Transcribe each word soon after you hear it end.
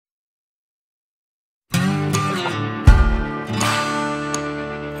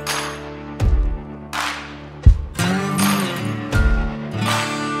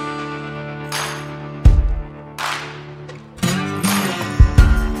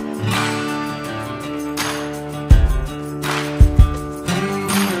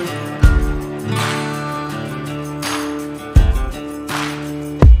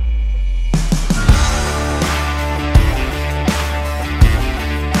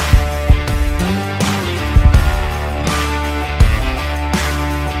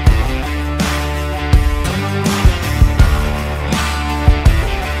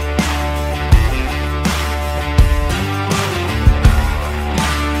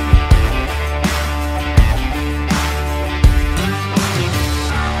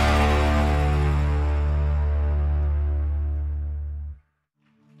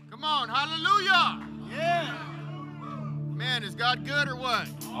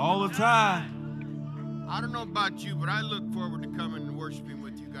All the time. I don't know about you, but I look forward to coming and worshiping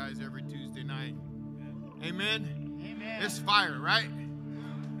with you guys every Tuesday night. Amen? Amen. It's fire, right?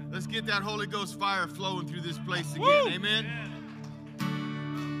 Let's get that Holy Ghost fire flowing through this place again. Woo! Amen?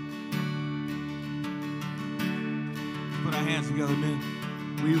 Put our hands together, men.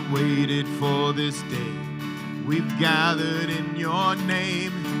 We waited for this day. We've gathered in your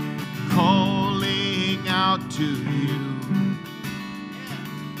name, calling out to you.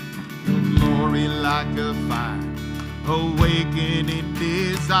 Glory like a fire, awakening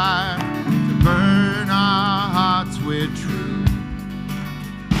desire to burn our hearts with truth.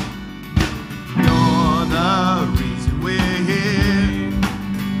 You're the reason we're here.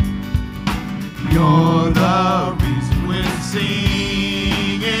 You're the reason we're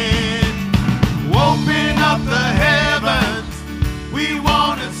singing. Open up the heavens, we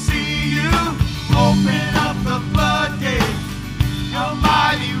want to see you. Open up the floodgates, your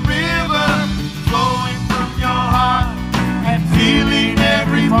mighty river flowing from your heart and feeling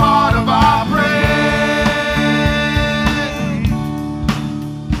every part of our praise.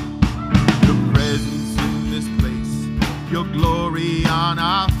 Your presence in this place, your glory on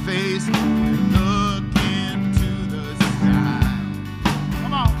our face. We look into the sky.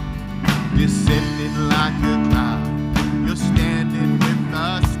 Come on. Descending like a cloud, you're standing with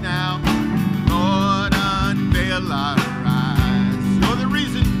us now. Lord, unveil our eyes. You're the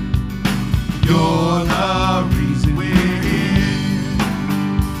reason. You're the reason we're here.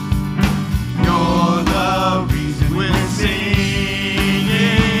 You're the reason we're singing.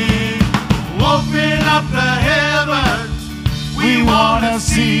 Open up the heavens, we want to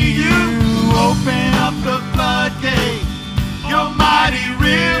see you. Open up the floodgate, your mighty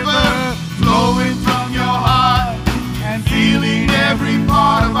river flowing from your heart and feeling every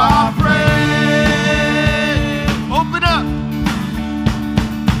part of our praise. Open up.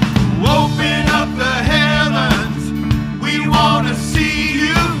 Open up the heavens, we want to see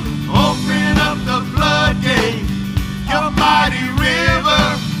you. Open up the floodgate, your mighty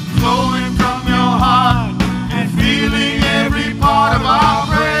river flowing from your heart and feeling every part of our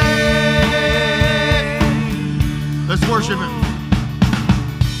praise. Let's worship him.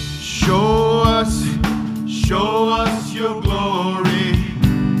 Show us your glory.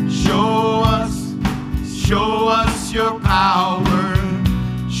 Show us your power.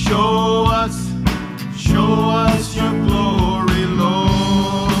 Show us your glory,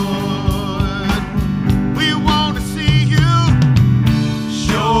 Lord. We want to see you.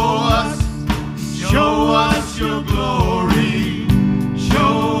 Show us your glory.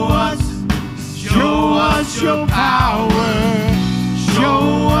 Show us your power.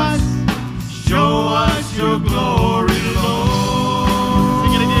 Show us your glory, Lord.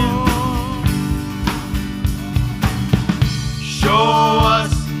 Sing it again. Show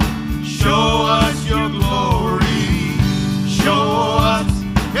us your glory. Show us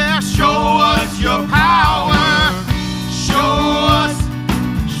your power. Show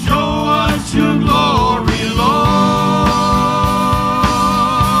us your glory, Lord.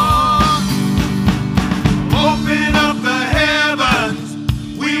 Open up the heavens,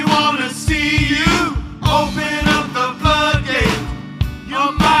 we want to see you. Open up the floodgate,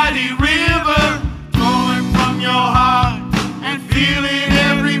 your mighty river flowing from your heart and feeling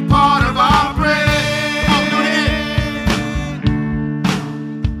every part of our praise.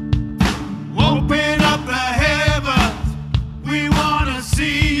 Open up the heavens, we want to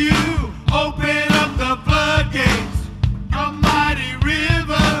see you. Open up the floodgates, your mighty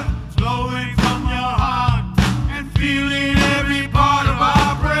river flowing from your heart and feeling every part of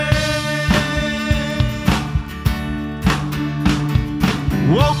our praise.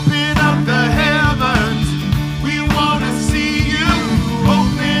 Open up the heavens, we want to see you.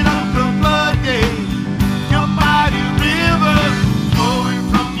 Open up the floodgate, your mighty river flowing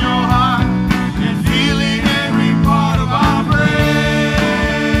from your heart and feeling every part of our praise.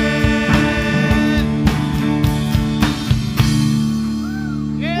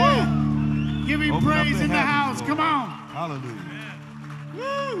 Yeah. Give me Open praise up the in the heavens, house. Lord. Come on. Hallelujah.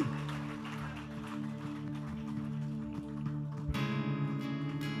 Woo.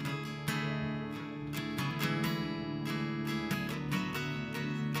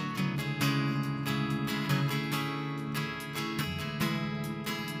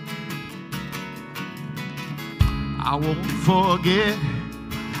 I won't forget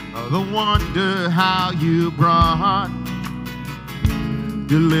the wonder how you brought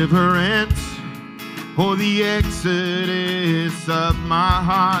deliverance for the exodus of my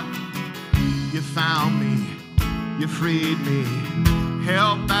heart. You found me, you freed me,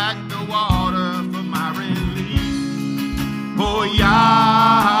 held back the water for my release. Oh,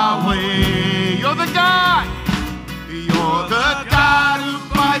 Yahweh, you're the God. You're the God who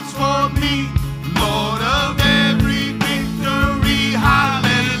fights for me, Lord of every victory.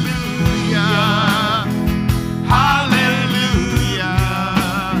 Hallelujah, hallelujah.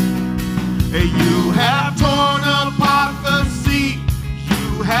 You have torn apart the sea.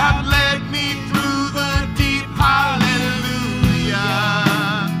 You have led me through the deep. Hallelujah,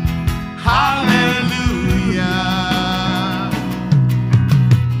 hallelujah.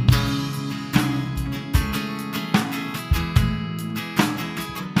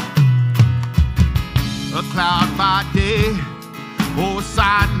 A cloud by day, oh,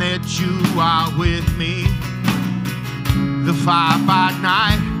 sign that you are with me. The fire by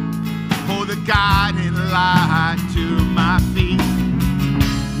night, oh, the guiding light to my feet.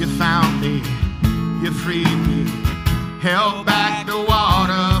 You found me, you freed me, held back the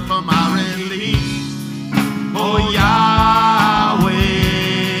water for my release. Oh, Yahweh,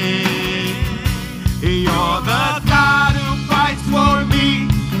 you're the God who fights for me,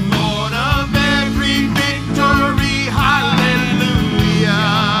 Lord of every victory. Hallelujah,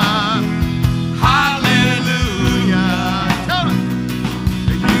 hallelujah. Tell me.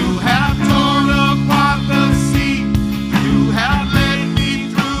 You have torn apart the sea. You have led me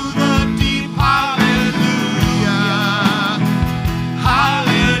through the deep. Hallelujah,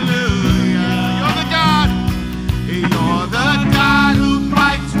 hallelujah. You're the God. You're the God who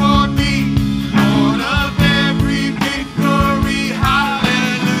fights for me, Lord of every victory.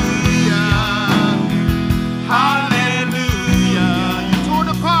 Hallelujah, hallelujah. You torn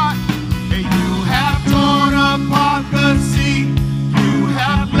apart, and you have torn apart the sea. You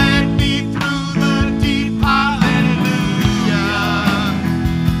have led me through the deep. Hallelujah,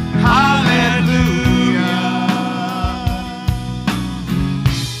 hallelujah.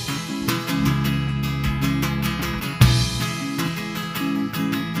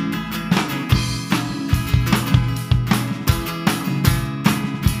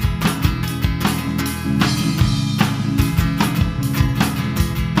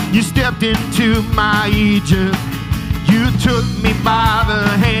 You stepped into my Egypt. You took me by the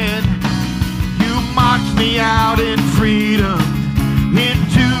hand. You marched me out in freedom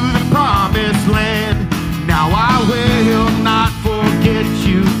into the promised land. Now I will not forget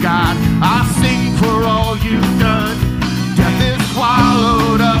you, God. I sing for all you've done. Death is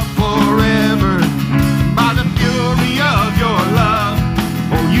swallowed up forever by the fury of your love.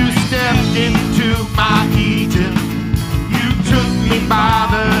 Oh, you stepped into my Egypt. You took me by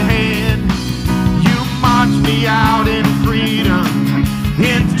the hand. You marched me out in freedom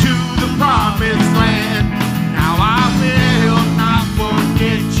into the promised land. Now I will not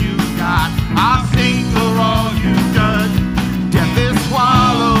forget you, God. I'll sing for all you've done. Death is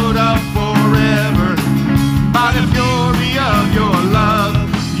swallowed up forever by the fury of your love.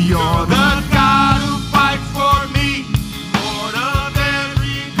 You're the God who fights for me, Lord of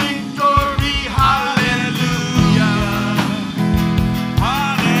every victory. Hallelujah,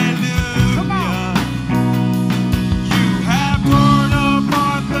 hallelujah. Come on. You have torn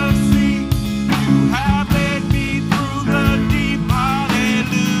apart the sea. You have led me through the deep.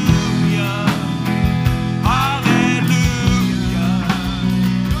 Hallelujah, hallelujah.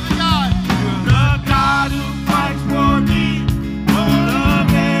 You're the God who fights for me, Lord of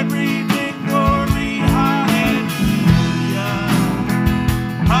every victory. Hallelujah,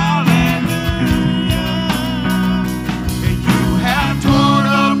 hallelujah. And you have torn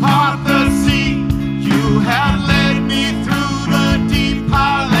apart the sea. You have led me through the deep.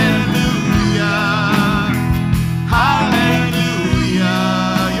 Hallelujah, hallelujah.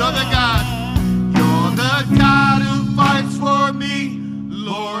 You're the God. You're the God who fights for me,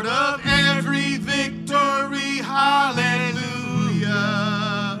 Lord of every victory. Hallelujah,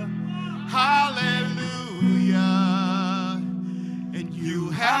 hallelujah. And you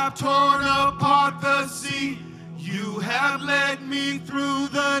have torn apart the sea. You have led me through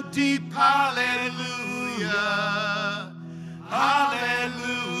the deep. Hallelujah,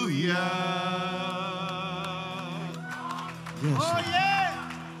 hallelujah. Yes. Oh,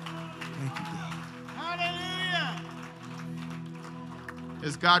 yeah. Thank you, God. Hallelujah.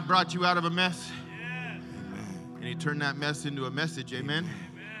 Has God brought you out of a mess? Yes. And he turned that mess into a message, amen?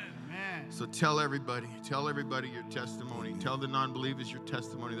 Amen. So tell everybody your testimony. Tell the non-believers your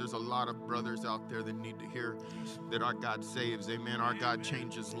testimony. There's a lot of brothers out there that need to hear that our God saves, amen? Our God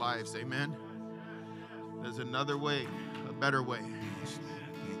changes lives, amen? There's another way, a better way.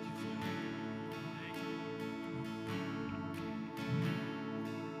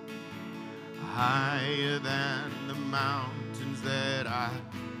 Higher than the mountains that I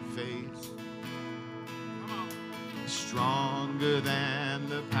face, stronger than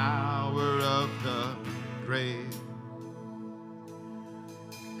the power of the grave.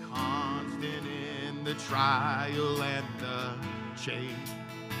 Constant in the trial and the change.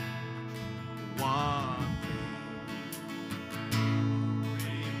 One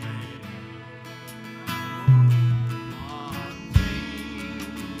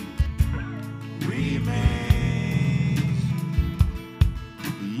remains.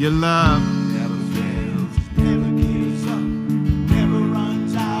 Your love Never fails, never gives up, never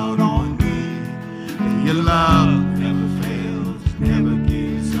runs out on me. your love Never fails, never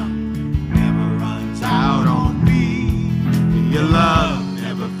gives up, never runs out on me. your love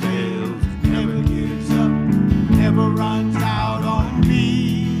Never fails, never gives up, never runs out on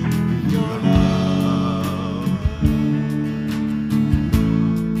me. Your love.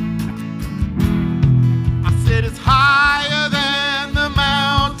 I said it's higher than the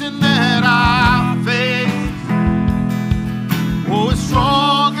mountain that I face. Oh, it's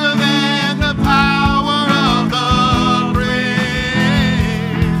stronger than the power of the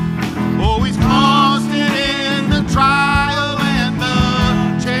grave. Oh, he's constant in the trial and the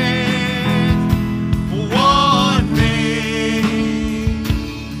change. One thing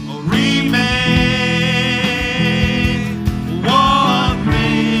remains. One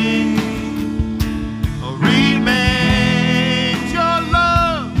thing remains. Your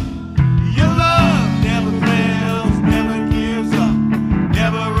love Never fails, never gives up,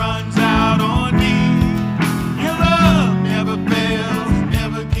 never runs out on me. Your love never fails,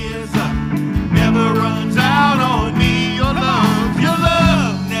 never gives up, never runs out on me. Your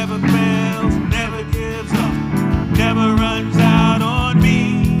love never fails, never gives up, never runs out on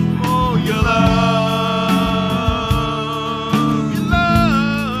me. Oh, your love, your love.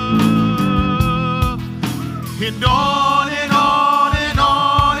 And on and on and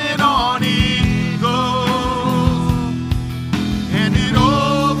on and on it goes. And it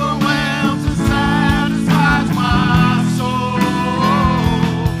overwhelms and satisfies my soul.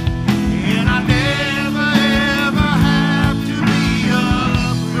 And I never ever have to be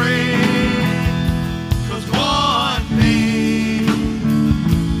afraid. 'Cause one thing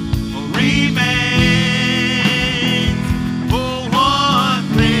remains. Oh, one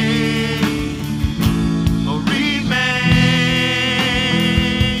thing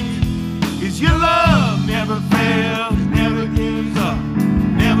remains is your love. never fails, never gives up,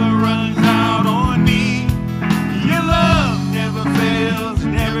 never runs out on me. Your love never fails,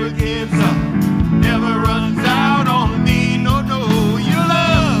 never gives up, never runs out on me. No, no, your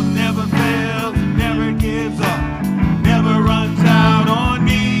love never fails, never gives up, never runs out on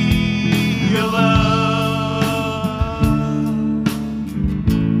me. Your love.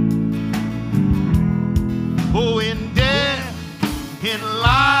 Oh, in death, in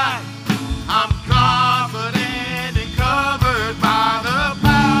life, I'm confident and covered by the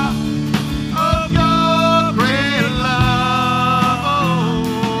power of your great love.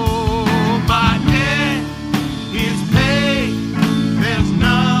 Oh, my debt is paid. There's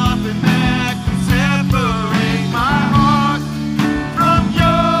nothing that can separate my heart from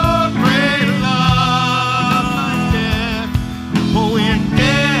your great love. Yeah. Oh, in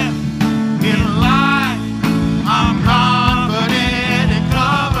death, in life, I'm confident and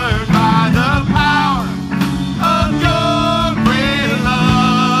covered by the power of your great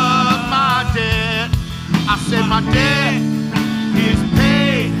love. My debt, I said my debt is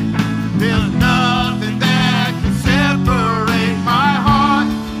paid. There's nothing that can separate my heart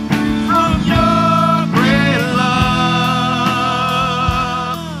from your great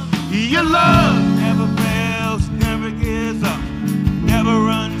love. Your love Never fails, never gives up, never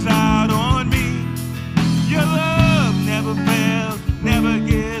runs out on me. Your love never fails, never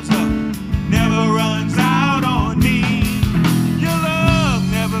gives up, never runs out on me. Your love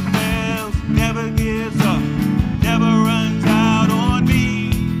never fails, never gives up, never runs out on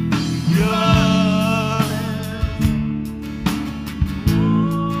me. Your love.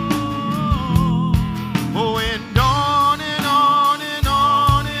 oh, and on and on and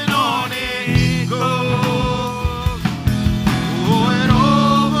on and on it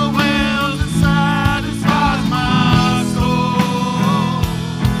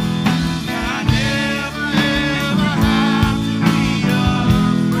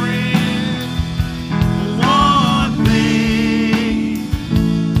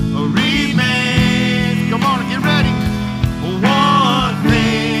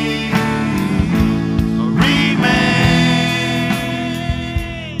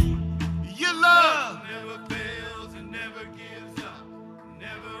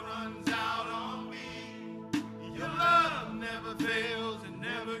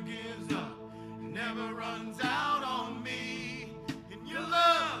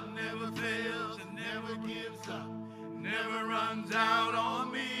runs out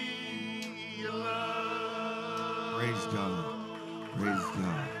on me. Your love. Praise God. Praise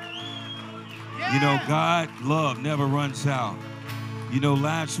God. You know, God's love never runs out. You know,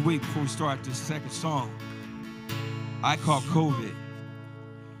 last week before we start this second song, I caught COVID.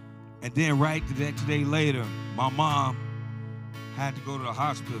 And then right the next day later, my mom had to go to the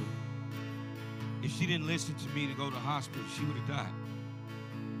hospital. If she didn't listen to me to go to the hospital, she would have died.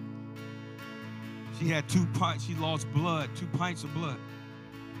 She had 2 pints. She lost blood, 2 pints of blood.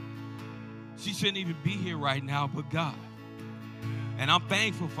 She shouldn't even be here right now, but God. And I'm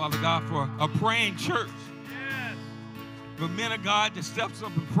thankful, Father God, for a praying church. Yes. The men of God that steps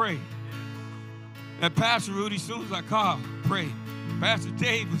up and pray. And Pastor Rudy, as soon as I called, prayed. Pastor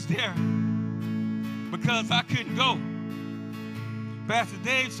Dave was there because I couldn't go. Pastor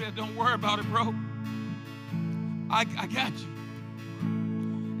Dave said, don't worry about it, bro. I got you.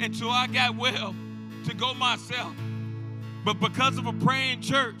 Until I got well to go myself. But because of a praying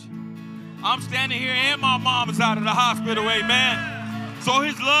church, I'm standing here and my mom is out of the hospital, amen. So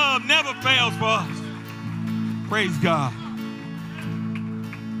his love never fails for us. Praise God.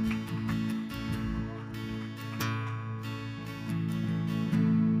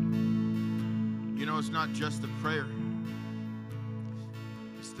 You know, it's not just the prayer.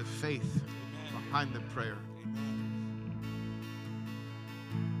 It's the faith behind the prayer.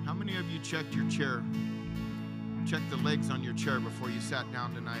 How many of you checked your chair? Checked the legs on your chair before you sat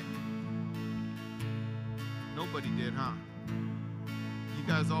down tonight? Nobody did, huh? You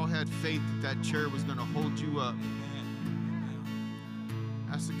guys all had faith that that chair was going to hold you up.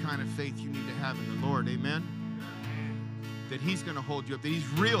 That's the kind of faith you need to have in the Lord, amen? That he's going to hold you up, that he's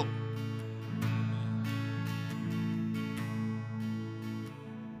real.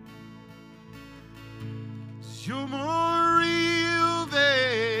 You're more real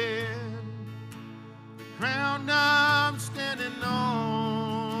than the ground I'm standing on.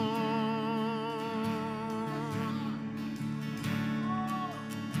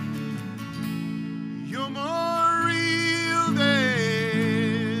 You're more real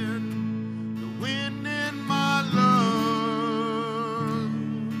than the wind in my love.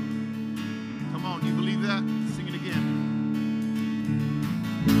 Come on, do you believe that? Sing it again.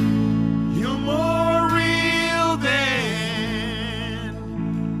 You're more real than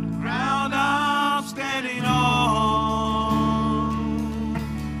the ground I'm standing on.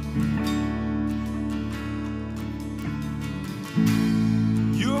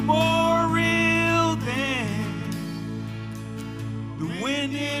 You're more real than the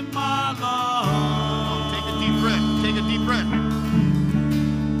wind in my lungs. Take a deep breath. Take a deep breath.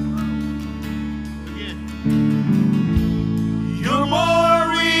 Again. You're more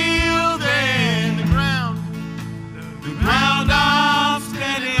real than the ground I'm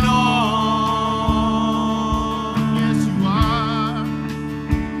standing on. Yes, you are.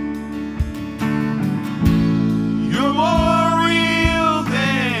 You're more real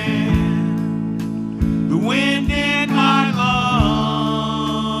than The wind in my lungs.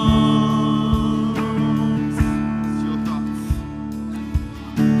 What's your thoughts?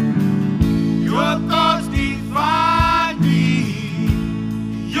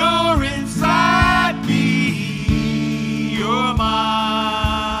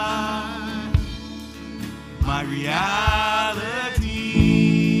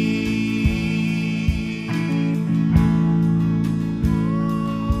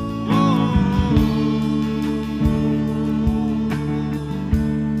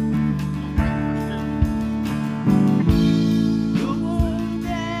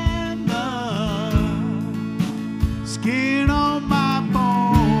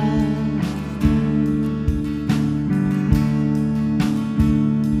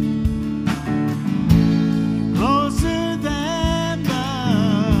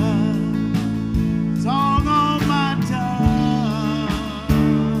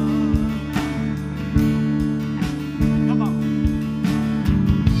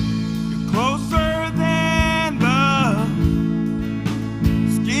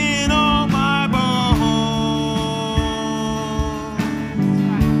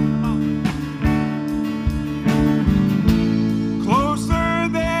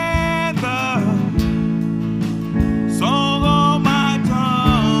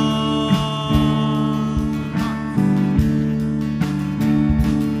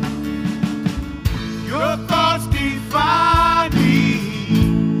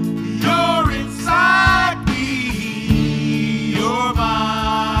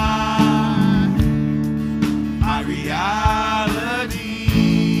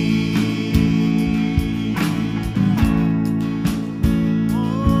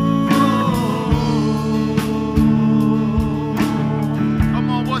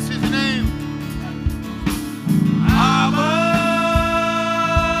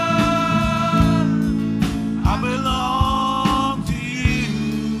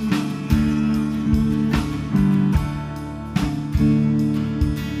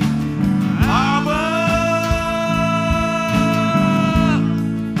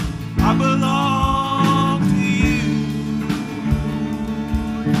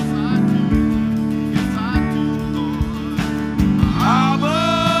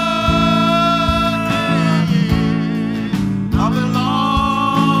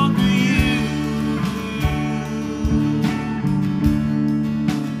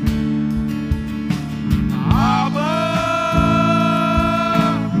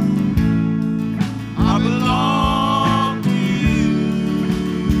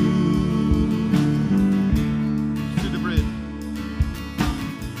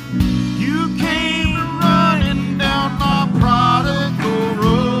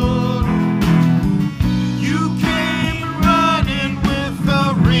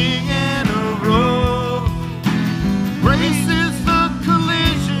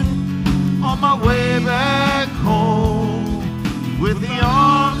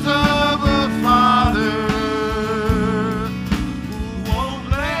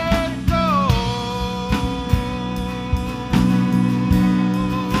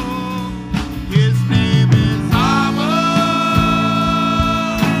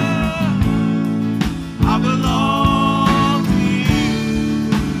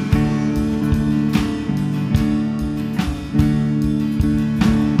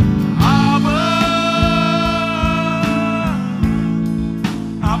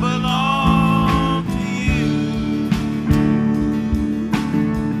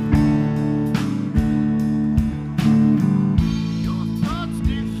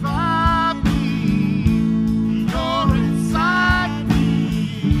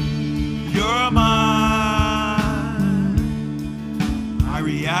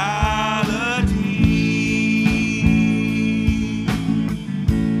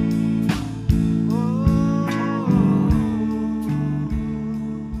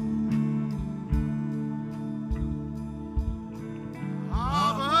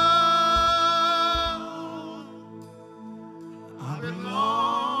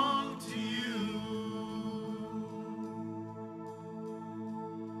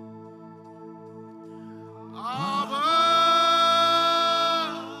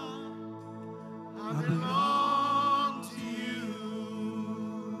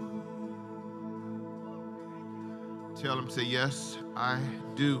 Tell him, say, yes, I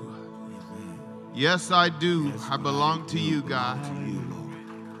do. Yes, I do. I belong to you, God.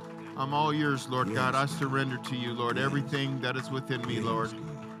 I'm all yours, Lord God. I surrender to you, Lord. Everything that is within me, Lord.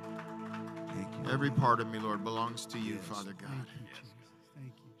 Every part of me, Lord, belongs to you, Father God.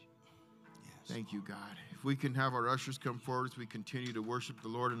 Thank you, God. If we can have our ushers come forward as we continue to worship the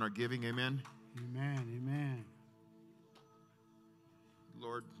Lord in our giving, amen. Amen, amen. The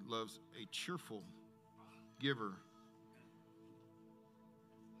Lord loves a cheerful giver.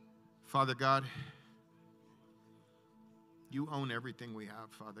 Father God, you own everything we have,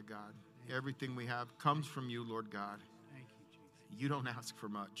 Father God. Everything we have comes from you, Lord God. Thank you, Jesus. You don't ask for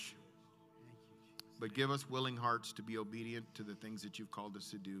much. But give us willing hearts to be obedient to the things that you've called us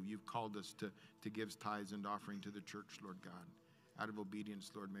to do. You've called us to give tithes and offering to the church, Lord God. Out of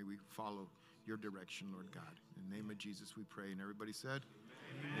obedience, Lord, may we follow your direction, Lord God. In the name of Jesus we pray. And everybody said,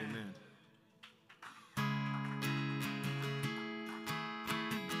 amen.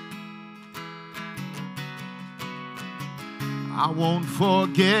 I won't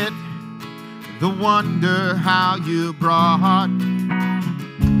forget the wonder how you brought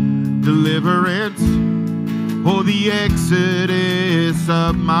deliverance, oh, the exodus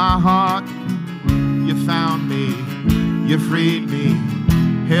of my heart. You found me, you freed me,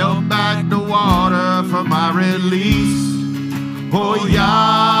 held back the water for my release. Oh,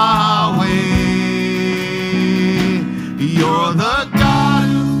 Yahweh, you're the God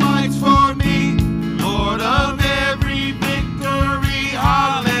who fights for me, Lord of every victory.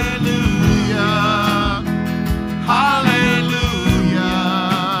 Hallelujah, hallelujah.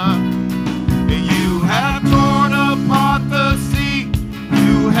 You have torn apart the sea,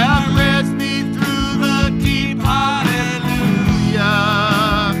 you have led me through the deep. Hallelujah,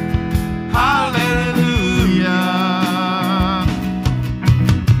 hallelujah.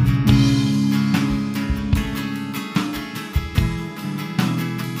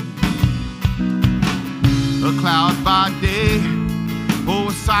 A cloud by day, oh,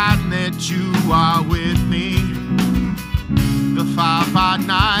 a sign that you are with me. The fire by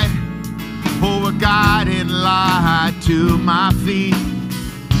night, oh, a guiding light to my feet.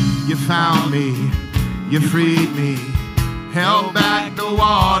 You found me, you freed me, held back the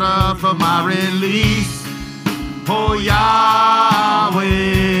water for my release. Oh, Yahweh,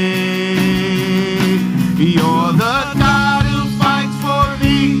 you're the God who fights for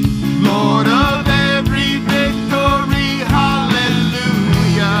me, Lord of every victory.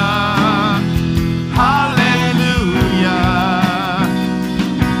 Hallelujah, hallelujah.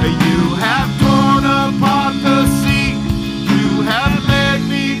 You have torn apart the sea, you have led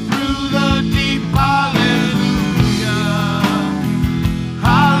me through the deep. Hallelujah,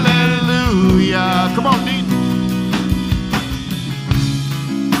 hallelujah. Come on, Dean.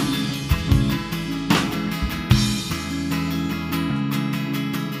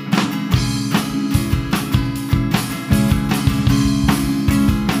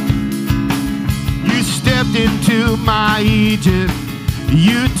 You stepped into my Egypt,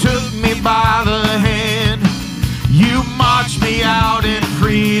 you took me by the hand, you marched me out in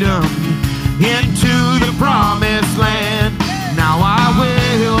freedom into the promised land. Now I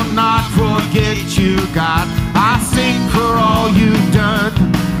will not forget you, God. I sing for all you've done.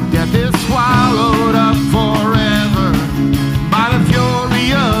 Death is swallowed up forever by the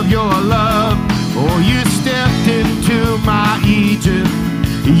fury of your love. Oh, you stepped into my Egypt,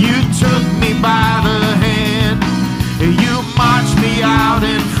 you took me by the hand, you marched me out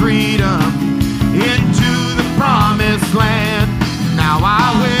in freedom into the promised land. Now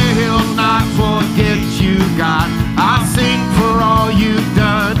I will not forget you, God. I sing for all you've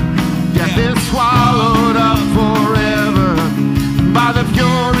done. Death is swallowed up forever by the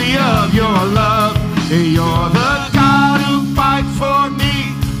fury of your love. You're the God who fights for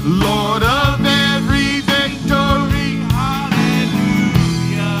me, Lord of every victory.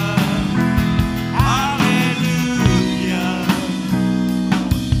 Hallelujah, hallelujah.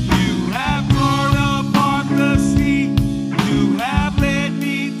 You have torn apart the sea, you have led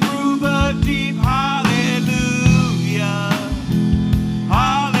me through the deep. Hallelujah,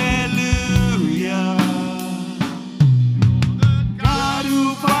 hallelujah. The God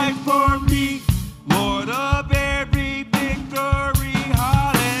who fights for me, Lord of every victory.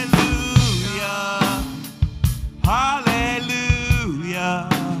 Hallelujah, hallelujah.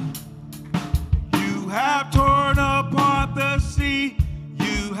 You have torn apart the sea,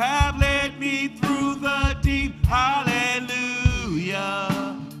 you have led me through the deep.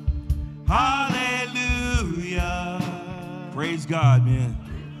 Hallelujah, hallelujah. Praise God, man.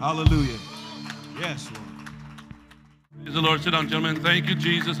 Hallelujah. Yes, Lord. Praise the Lord. Sit down, gentlemen. Thank you,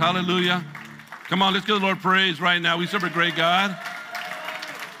 Jesus. Hallelujah. Come on, let's give the Lord praise right now. We serve a great God.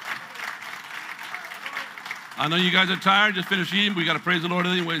 I know you guys are tired. Just finished eating. But we got to praise the Lord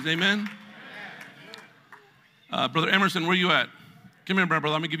anyways. Amen. Brother Emerson, where you at? Come here,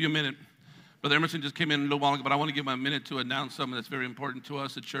 brother. I'm going to give you a minute. Brother Emerson just came in a little while ago, but I want to give him a minute to announce something that's very important to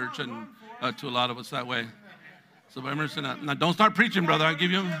us at church and to a lot of us that way. So, Brother Emerson, now don't start preaching, brother. I'll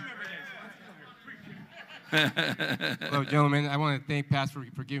give you Hello, gentlemen. I want to thank Pastor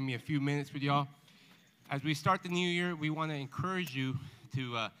for giving me a few minutes with y'all. As we start the new year, we want to encourage you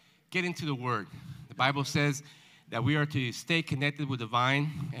to get into the Word. The Bible says that we are to stay connected with the vine,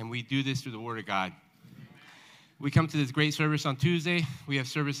 and we do this through the Word of God. We come to this great service on Tuesday. We have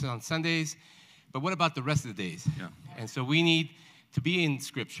services on Sundays. But what about the rest of the days? Yeah. And so we need to be in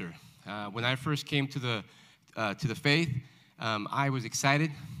Scripture. When I first came to the faith, I was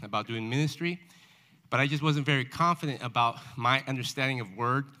excited about doing ministry, but I just wasn't very confident about my understanding of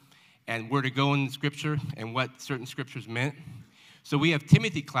Word and where to go in Scripture and what certain Scriptures meant. So we have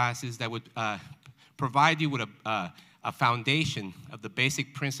Timothy classes that would provide you with a foundation of the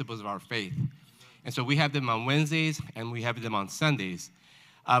basic principles of our faith. And so we have them on Wednesdays and we have them on Sundays.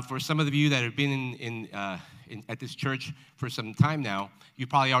 For some of you that have been at this church for some time now, you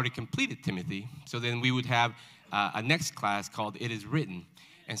probably already completed Timothy. So then we would have a next class called It Is Written.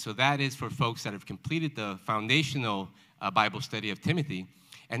 And so that is for folks that have completed the foundational Bible study of Timothy.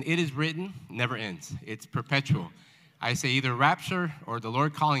 And It Is Written never ends. It's perpetual. I say either rapture or the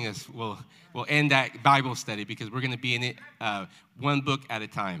Lord calling us will end that Bible study because we're going to be in it one book at a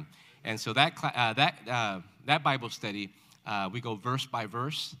time. And so that Bible study, we go verse by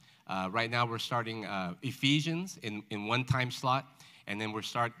verse. Right now we're starting Ephesians in one time slot, and then we're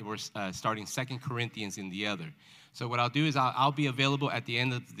starting 2 Corinthians in the other. So what I'll do is I'll be available at the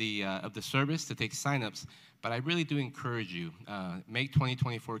end of the service to take signups. But I really do encourage you, make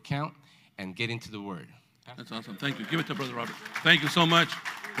 2024 count and get into the Word. That's awesome. Thank you. Give it to Brother Robert. Thank you so much.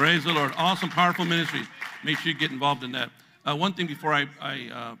 Praise the Lord. Awesome, powerful ministry. Make sure you get involved in that. One thing before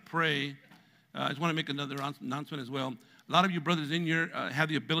I pray, I just want to make another announcement as well. A lot of you brothers in here have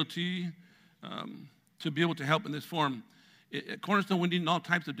the ability to be able to help in this form. At Cornerstone, we need all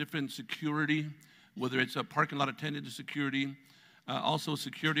types of different security, whether it's a parking lot attendant security, also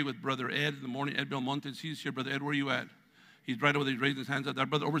security with Brother Ed in the morning. Ed Belmontes, he's here. Brother Ed, where are you at? He's right over there. He's raising his hands up. That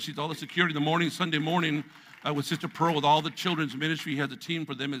brother oversees all the security in the morning, Sunday morning, with Sister Pearl, with all the children's ministry. He has a team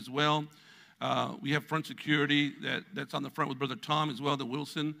for them as well. We have front security that's on the front with Brother Tom as well, the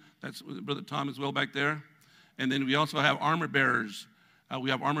Wilson. That's with Brother Tom as well back there. And then we also have armor bearers. We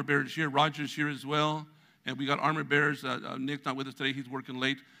have armor bearers here. Roger's here as well. And we got armor bearers. Nick's not with us today. He's working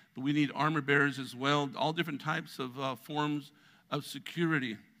late. But we need armor bearers as well, all different types of forms of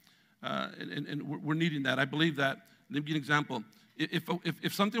security. And we're needing that. I believe that. Let me give you an example.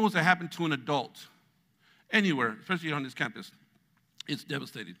 If something was to happen to an adult anywhere, especially on this campus, it's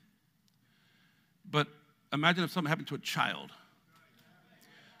devastating. But imagine if something happened to a child.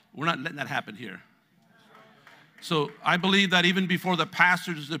 We're not letting that happen here. So I believe that even before the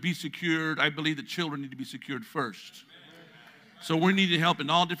pastors to be secured, I believe the children need to be secured first. So we're needing help in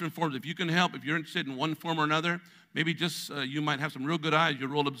all different forms. If you can help, if you're interested in one form or another, maybe just you might have some real good eyes. You're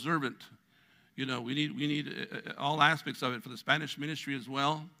real observant. You know, we need all aspects of it for the Spanish ministry as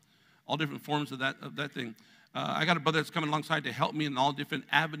well, all different forms of that thing. I got a brother that's coming alongside to help me in all different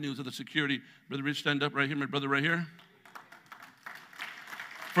avenues of the security. Brother Rich, stand up right here, my brother right here.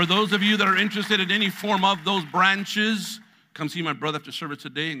 For those of you that are interested in any form of those branches, come see my brother after service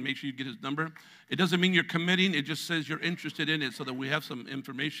today and make sure you get his number. It doesn't mean you're committing. It just says you're interested in it so that we have some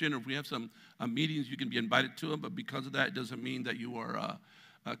information or if we have some meetings, you can be invited to them. But because of that, it doesn't mean that you are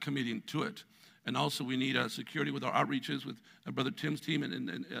committing to it. And also we need security with our outreaches with Brother Tim's team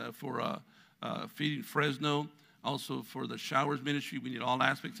and for feeding Fresno. Also for the showers ministry, we need all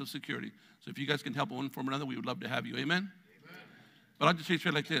aspects of security. So if you guys can help in one form or another, we would love to have you. Amen? But I'll just say it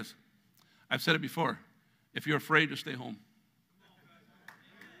straight like this. I've said it before. If you're afraid, just stay home.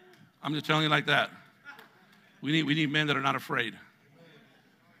 I'm just telling you like that. We need men that are not afraid.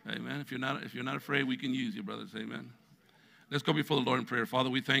 Amen. If you're not afraid, we can use you, brothers. Amen. Let's go before the Lord in prayer.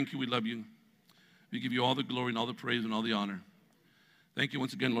 Father, we thank you. We love you. We give you all the glory and all the praise and all the honor. Thank you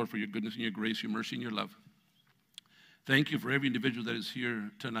once again, Lord, for your goodness and your grace, your mercy and your love. Thank you for every individual that is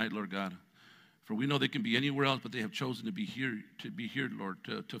here tonight, Lord God. For we know they can be anywhere else, but they have chosen to be here, Lord,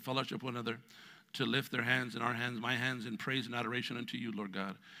 to fellowship one another, to lift their hands and our hands, my hands, in praise and adoration unto you, Lord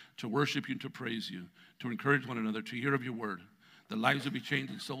God, to worship you and to praise you, to encourage one another, to hear of your word. That lives will be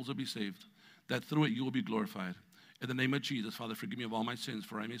changed and souls will be saved, that through it you will be glorified. In the name of Jesus, Father, forgive me of all my sins,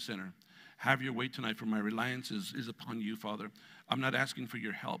 for I am a sinner. Have your way tonight, for my reliance is upon you, Father. I'm not asking for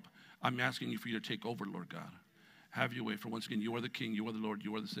your help. I'm asking you for you to take over, Lord God. Have your way, for once again, you are the King, you are the Lord,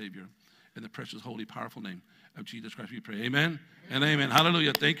 you are the Savior. In the precious, holy, powerful name of Jesus Christ, we pray. Amen and amen.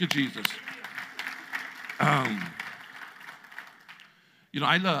 Hallelujah. Thank you, Jesus.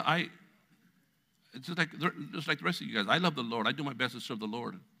 It's just like the rest of you guys. I love the Lord. I do my best to serve the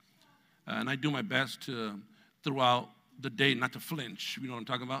Lord. And I do my best to, throughout the day, not to flinch. You know what I'm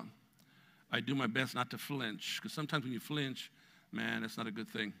talking about? I do my best not to flinch. Because sometimes when you flinch, man, that's not a good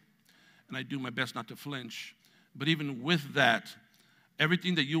thing. And I do my best not to flinch. But even with that,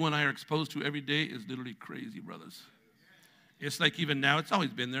 everything that you and I are exposed to every day is literally crazy, brothers. It's like even now, it's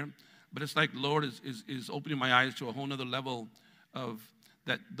always been there. But it's like the Lord is opening my eyes to a whole nother level of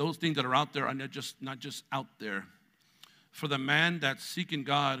that those things that are out there are not just out there. For the man that's seeking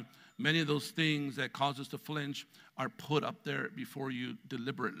God, many of those things that cause us to flinch are put up there before you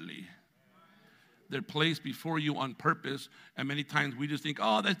deliberately. They're placed before you on purpose, and many times we just think,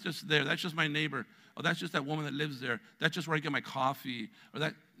 oh, that's just there. That's just my neighbor. Oh, that's just that woman that lives there. That's just where I get my coffee. Or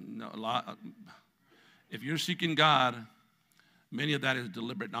that, no, a lot. If you're seeking God, many of that is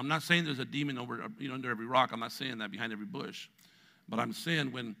deliberate. Now, I'm not saying there's a demon under every rock. I'm not saying that behind every bush. But I'm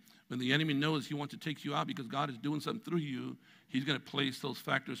saying when the enemy knows he wants to take you out because God is doing something through you, he's going to place those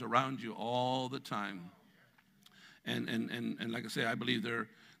factors around you all the time. And like I say, I believe they're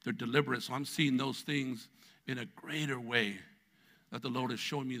deliberate. So I'm seeing those things in a greater way that the Lord is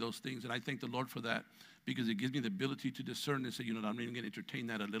showing me those things. And I thank the Lord for that because it gives me the ability to discern and say, I'm not even going to entertain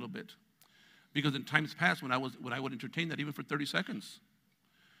that a little bit. Because in times past when I would entertain that even for 30 seconds,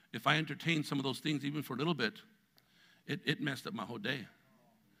 if I entertained some of those things even for a little bit, it messed up my whole day.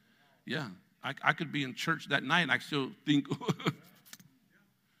 Yeah, I could be in church that night and I still think,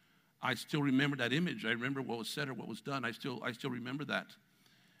 I still remember that image. I remember what was said or what was done. I still remember that.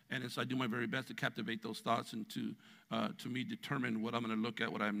 And so I do my very best to captivate those thoughts and to me determine what I'm going to look at,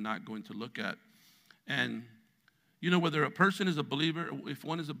 what I'm not going to look at. And, whether a person is a believer, if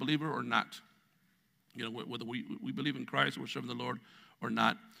one is a believer or not, whether we believe in Christ or we're serving the Lord or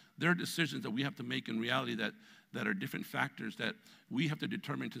not, there are decisions that we have to make in reality that are different factors that we have to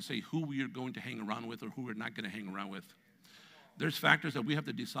determine to say who we are going to hang around with or who we're not going to hang around with. There's factors that we have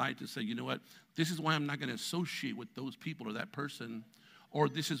to decide to say, you know what, this is why I'm not going to associate with those people or that person, or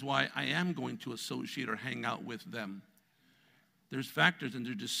this is why I am going to associate or hang out with them. There's factors and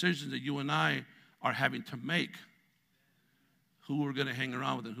there's decisions that you and I are having to make, who we're going to hang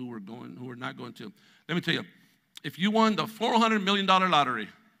around with and who we're not going to. Let me tell you, if you won the $400 million lottery,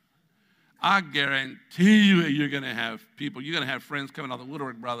 I guarantee you you're going to have people. You're going to have friends coming out of the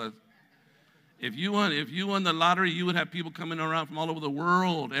woodwork, brothers. If you won the lottery, you would have people coming around from all over the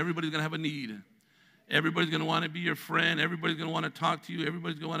world. Everybody's going to have a need. Everybody's going to want to be your friend. Everybody's going to want to talk to you.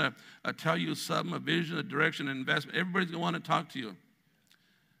 Everybody's going to want to tell you something, a vision, a direction, an investment. Everybody's going to want to talk to you.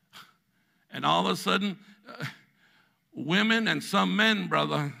 And all of a sudden, women and some men,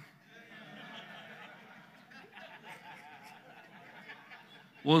 brother,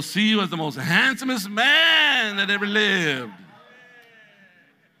 will see you as the most handsomest man that ever lived.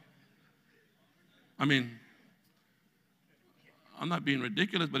 I mean, I'm not being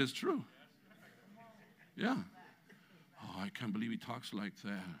ridiculous, but it's true. Yeah. Oh, I can't believe he talks like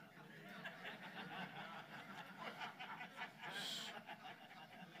that.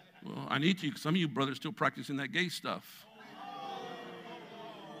 Well, I need to. Some of you brothers still practicing that gay stuff.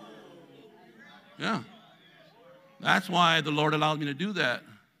 Yeah. That's why the Lord allowed me to do that.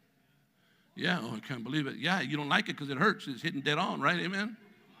 Yeah, oh, I can't believe it. Yeah, you don't like it because it hurts. It's hitting dead on, right? Amen?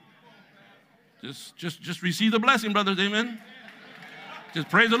 Just receive the blessing, brothers. Amen? Just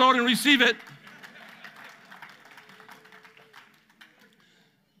praise the Lord and receive it.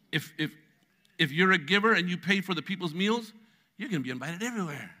 If you're a giver and you pay for the people's meals, you're going to be invited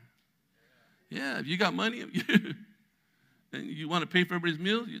everywhere. Yeah, if you got money and you want to pay for everybody's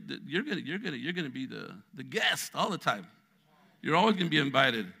meals, you're going to be the guest all the time. You're always going to be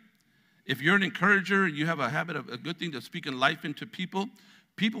invited. If you're an encourager, you have a habit of a good thing to speaking life into people,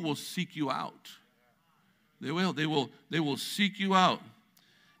 people will seek you out. They will seek you out.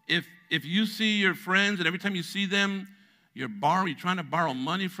 If you see your friends and every time you see them, you're trying to borrow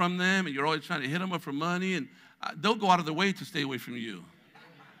money from them and you're always trying to hit them up for money, and they'll go out of their way to stay away from you.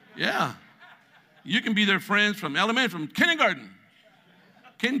 Yeah. You can be their friends from kindergarten.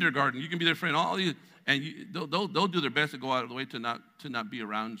 You can be their friend, all these, and they'll do their best to go out of the way to not be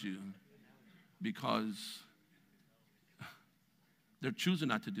around you, because they're choosing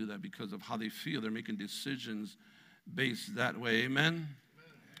not to do that because of how they feel. They're making decisions based that way. Amen?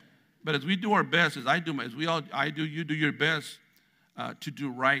 But as we do our best, you do your best to do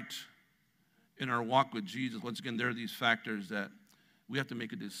right in our walk with Jesus, once again, there are these factors that we have to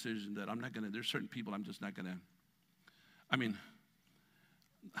make a decision that I'm not going to, there's certain people I'm just not going to, I mean,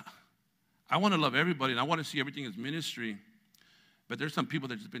 I want to love everybody, and I want to see everything as ministry, but there's some people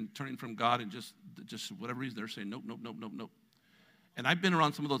that have just been turning from God and just whatever reason, they're saying, nope, nope, nope, nope, nope. And I've been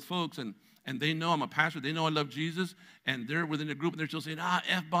around some of those folks, and they know I'm a pastor. They know I love Jesus, and they're within the group, and they're still saying,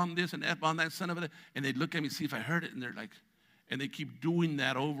 F-bomb this and F-bomb that, son of a... And they look at me, see if I heard it, and they're like... And they keep doing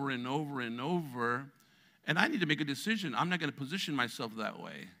that over and over and over. And I need to make a decision. I'm not going to position myself that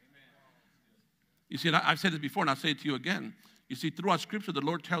way. You see, and I've said this before, and I'll say it to you again. You see, throughout Scripture, the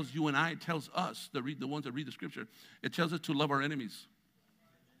Lord tells you and I, tells us, the ones that read the Scripture, it tells us to love our enemies.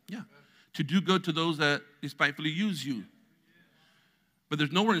 Yeah. To do good to those that despitefully use you. But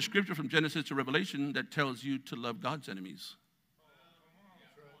there's nowhere in Scripture from Genesis to Revelation that tells you to love God's enemies.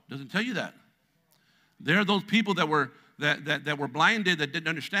 Doesn't tell you that. There are those people that were blinded, that didn't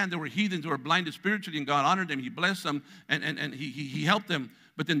understand. There were heathens who were blinded spiritually, and God honored them. He blessed them, and he helped them.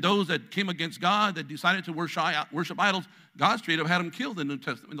 But then those that came against God, that decided to worship idols, God straight up had them killed in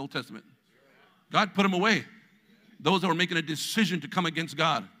the Old Testament. God put them away. Those that were making a decision to come against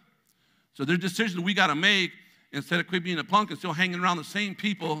God. So there's decisions we got to make instead of quit being a punk and still hanging around the same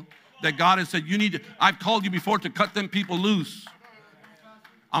people that God has said, I've called you before to cut them people loose.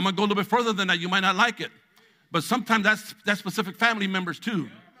 I'm going to go a little bit further than that. You might not like it. But sometimes that's specific family members too.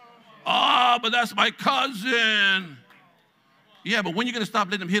 Oh, but that's my cousin. Yeah, but when are you going to stop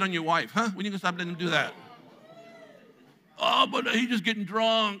letting him hit on your wife, huh? When are you going to stop letting him do that? Oh, but he's just getting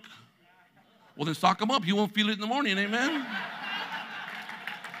drunk. Well, then sock him up. He won't feel it in the morning, amen?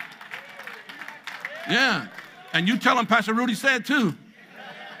 Yeah. And you tell him Pastor Rudy said too.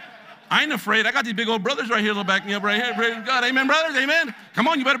 I ain't afraid. I got these big old brothers right here that'll back me up right here. Praise God. Amen, brothers. Amen. Come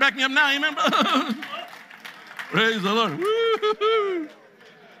on, you better back me up now. Amen, brother. Praise the Lord. Woo-hoo-hoo.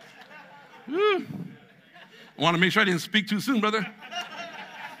 Woo. I want to make sure I didn't speak too soon, brother.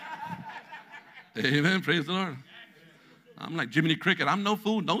 Amen. Praise the Lord. I'm like Jiminy Cricket. I'm no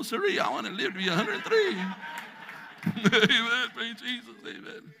fool. No siree. I want to live to be 103. Amen. Praise Jesus.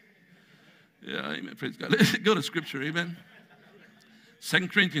 Amen. Yeah, amen. Praise God. Let's go to Scripture. Amen. 2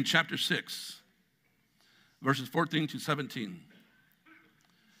 Corinthians chapter 6, verses 14 to 17.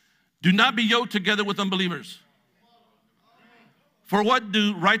 Do not be yoked together with unbelievers. For what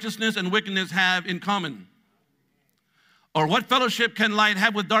do righteousness and wickedness have in common? Or what fellowship can light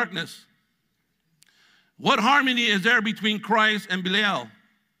have with darkness? What harmony is there between Christ and Belial?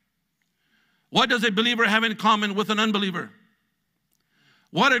 What does a believer have in common with an unbeliever?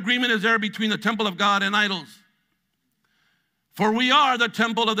 What agreement is there between the temple of God and idols? For we are the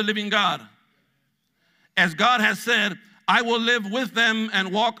temple of the living God. As God has said, I will live with them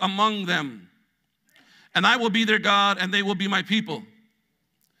and walk among them. And I will be their God, and they will be my people.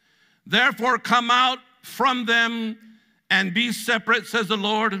 Therefore, come out from them and be separate, says the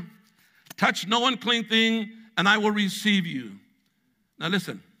Lord. Touch no unclean thing, and I will receive you. Now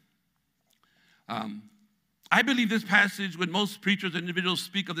listen. I believe this passage, when most preachers and individuals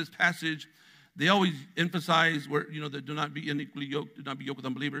speak of this passage, they always emphasize where, that do not be unequally yoked, do not be yoked with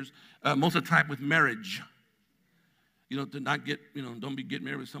unbelievers, most of the time with marriage. To not get, don't get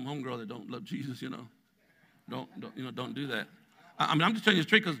married with some homegirl that don't love Jesus, Don't do that. I mean, I'm just telling you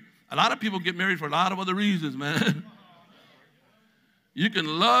straight because a lot of people get married for a lot of other reasons, man. You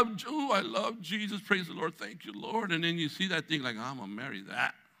can love, I love Jesus, praise the Lord, thank you, Lord. And then you see that thing like, I'm going to marry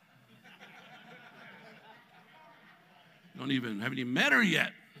that. Haven't even met her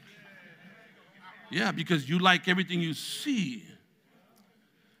yet. Yeah, because you like everything you see.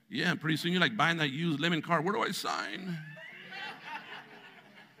 Yeah, and pretty soon you're like buying that used lemon car. Where do I sign?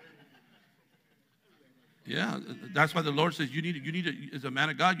 Yeah, that's why the Lord says you need to, as a man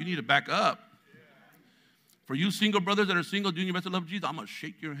of God, you need to back up. For you single brothers that are single, doing your best to love Jesus, I'm going to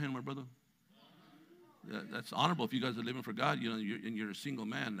shake your hand, my brother. That's honorable if you guys are living for God, and you're a single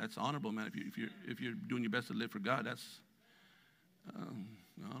man. That's honorable, man. If you're doing your best to live for God, that's, I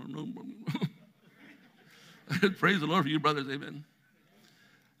don't know. Praise the Lord for you, brothers, amen.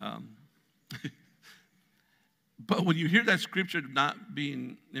 But when you hear that scripture to not be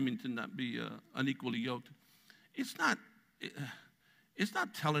unequally yoked, it's not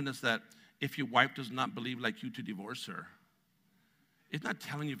telling us that if your wife does not believe like you to divorce her. It's not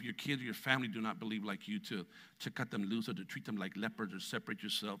telling you if your kids or your family do not believe like you to cut them loose or to treat them like lepers or separate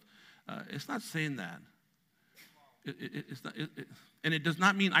yourself. It's not saying that. And it does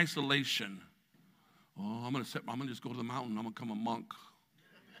not mean isolation. Oh, I'm gonna just go to the mountain. I'm gonna become a monk.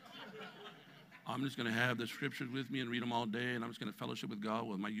 I'm just gonna have the scriptures with me and read them all day, and I'm just gonna fellowship with God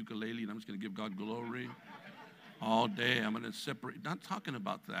with my ukulele, and I'm just gonna give God glory all day. I'm gonna separate. Not talking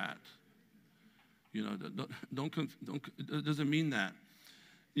about that. You know, it doesn't mean that.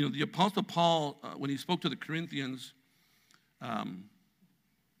 You know, the Apostle Paul, when he spoke to the Corinthians,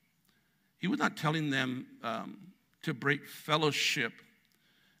 he was not telling them to break fellowship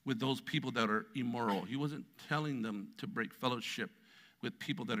with those people that are immoral. He wasn't telling them to break fellowship with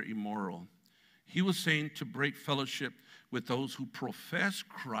people that are immoral. He was saying to break fellowship with those who profess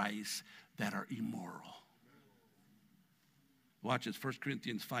Christ that are immoral. Watch this, 1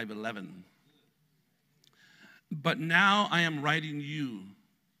 Corinthians 5:11. But now I am writing you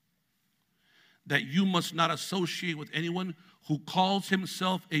that you must not associate with anyone who calls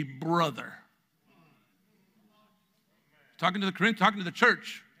himself a brother. Talking to the Corinthians, talking to the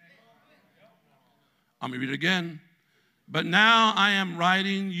church. I'm going to read it again. But now I am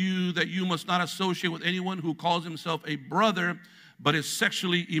writing you that you must not associate with anyone who calls himself a brother, but is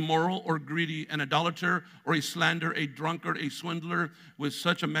sexually immoral or greedy, an idolater or a slanderer, a drunkard, a swindler. With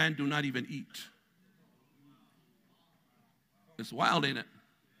such a man do not even eat. It's wild, ain't it?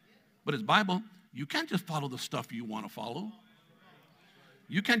 But it's Bible. You can't just follow the stuff you want to follow.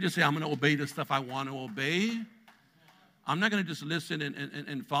 You can't just say, I'm going to obey the stuff I want to obey. I'm not going to just listen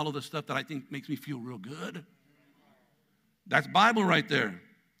and follow the stuff that I think makes me feel real good. That's Bible right there.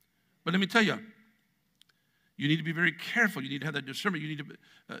 But let me tell you, you need to be very careful. You need to have that discernment. You need to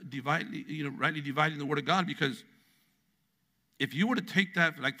rightly dividing the Word of God, because if you were to take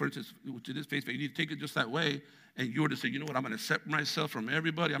that, like for instance, to this faith, you need to take it just that way, and you were to say, you know what, I'm going to separate myself from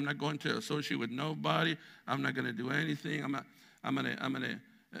everybody. I'm not going to associate with nobody. I'm not going to do anything.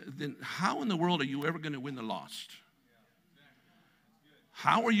 Then how in the world are you ever going to win the lost?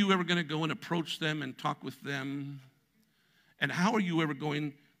 How are you ever going to go and approach them and talk with them? And how are you ever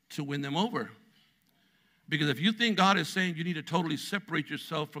going to win them over? Because if you think God is saying you need to totally separate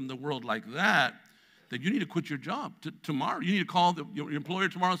yourself from the world like that, then you need to quit your job tomorrow. You need to call your employer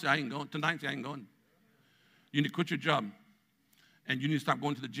tomorrow and say, I ain't going. Tonight, say, I ain't going. You need to quit your job. And you need to stop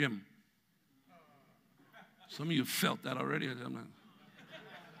going to the gym. Some of you felt that already.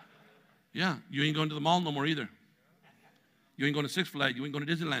 Yeah, you ain't going to the mall no more either. You ain't going to Six Flags. You ain't going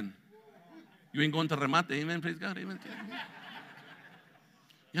to Disneyland. You ain't going to Remate. Amen, praise God. Amen.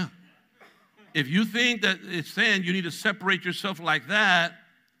 Yeah. If you think that it's saying you need to separate yourself like that,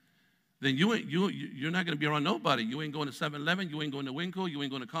 then you're not going to be around nobody. You ain't going to 7-Eleven. You ain't going to Winco. You ain't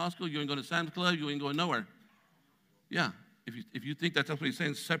going to Costco. You ain't going to Sam's Club. You ain't going nowhere. Yeah. If you think that's what he's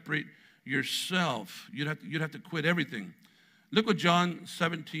saying, separate yourself. You'd have to quit everything. Look what John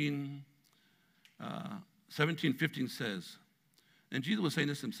 17:15 says. And Jesus was saying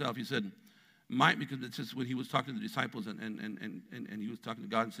this himself. He said, because it's just when he was talking to the disciples and he was talking to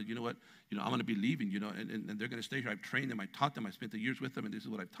God and said, you know what, I'm going to be leaving, and they're going to stay here. I've trained them. I taught them. I spent the years with them, and this is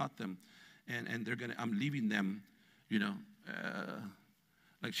what I've taught them. And I'm leaving them,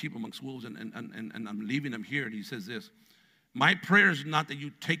 like sheep amongst wolves, and I'm leaving them here. And he says this, my prayer is not that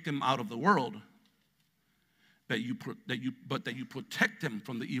you take them out of the world, but that you protect them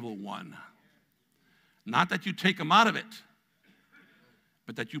from the evil one. Not that you take them out of it,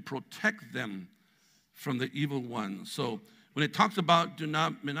 but that you protect them from the evil one. So when it talks about do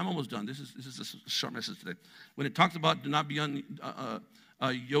not, I'm almost done. This is a short message today. When it talks about do not be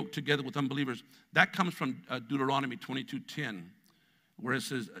yoked together with unbelievers, that comes from Deuteronomy 22:10, where it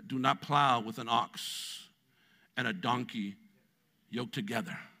says, do not plow with an ox and a donkey yoked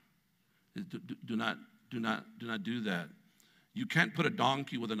together. Do not do that. You can't put a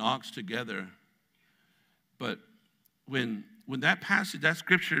donkey with an ox together. But when that passage, that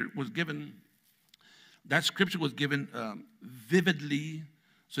scripture was given vividly,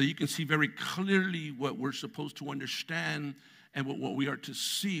 so you can see very clearly what we're supposed to understand and what we are to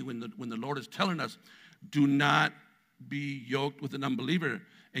see when the Lord is telling us, do not be yoked with an unbeliever,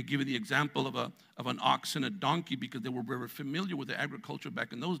 and giving the example of an ox and a donkey, because they were very familiar with the agriculture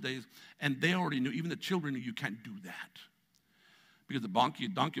back in those days, and they already knew, even the children knew, you can't do that. Because the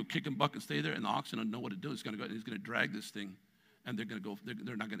donkey will kick and buck and stay there, and the oxen don't know what to do. It's going to go. He's going to drag this thing, and they're going to go.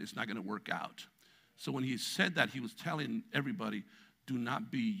 They're not going. It's not going to work out. So when he said that, he was telling everybody, do not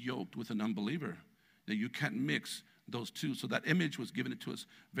be yoked with an unbeliever. That you can't mix those two. So that image was given to us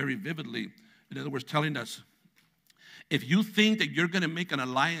very vividly. In other words, telling us, if you think that you're going to make an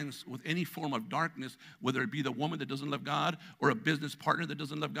alliance with any form of darkness, whether it be the woman that doesn't love God, or a business partner that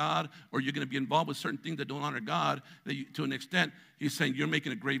doesn't love God, or you're going to be involved with certain things that don't honor God, to an extent, he's saying you're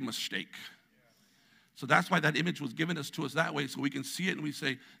making a grave mistake. So that's why that image was given to us that way, so we can see it and we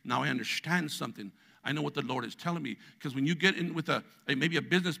say, now I understand something. I know what the Lord is telling me. Because when you get in with maybe a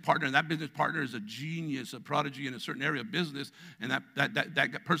business partner, and that business partner is a genius, a prodigy in a certain area of business, and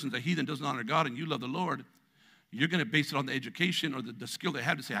that person's a heathen, doesn't honor God, and you love the Lord, you're going to base it on the education or the skill they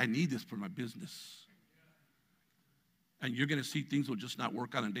have to say, I need this for my business. And you're going to see things will just not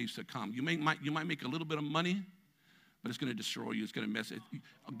work out in days to come. You might make a little bit of money, but it's going to destroy you. It's going to mess it.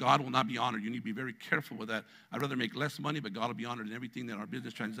 God will not be honored. You need to be very careful with that. I'd rather make less money, but God will be honored in everything in our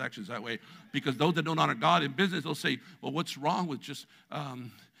business transactions that way. Because those that don't honor God in business, they'll say, well, what's wrong with just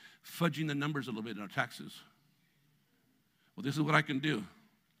fudging the numbers a little bit in our taxes? Well, this is what I can do.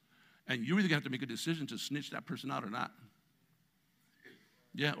 And you really have to make a decision to snitch that person out or not.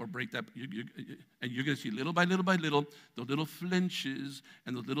 Yeah, or break that. And you're going to see little by little by little, those little flinches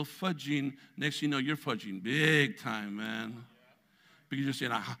and those little fudging. Next thing you know, you're fudging big time, man. Because you're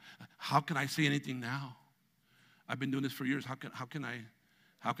saying, how can I say anything now? I've been doing this for years. How can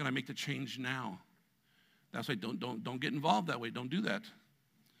I make the change now? That's why don't get involved that way. Don't do that.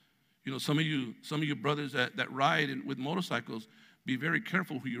 You know, some of you brothers that ride with motorcycles, be very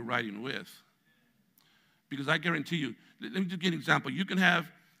careful who you're riding with. Because I guarantee you, let me just give an example. You can have,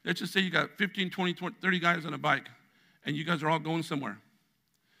 let's just say you got 15, 20, 30 guys on a bike, and you guys are all going somewhere.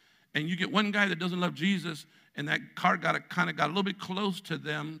 And you get one guy that doesn't love Jesus, and that car got a little bit close to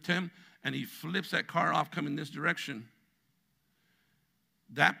them, Tim, and he flips that car off coming this direction.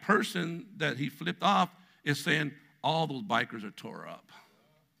 That person that he flipped off is saying, all those bikers are tore up.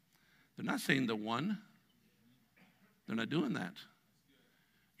 They're not saying the one. They're not doing that.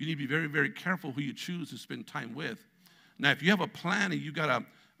 You need to be very, very careful who you choose to spend time with. Now, if you have a plan and you got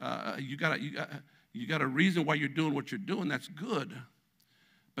a reason why you're doing what you're doing, that's good,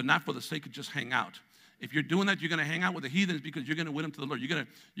 but not for the sake of just hang out. If you're doing that, you're going to hang out with the heathens because you're going to win them to the Lord. You're going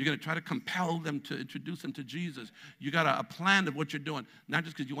to try to compel them to introduce them to Jesus. You got a plan of what you're doing, not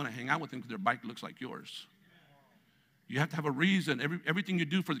just because you want to hang out with them because their bike looks like yours. You have to have a reason. Everything you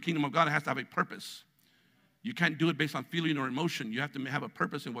do for the kingdom of God has to have a purpose. You can't do it based on feeling or emotion. You have to have a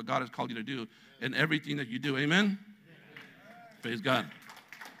purpose in what God has called you to do in everything that you do. Amen? Praise God.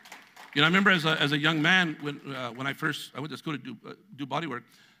 You know, I remember as a young man when I went to school to do body work,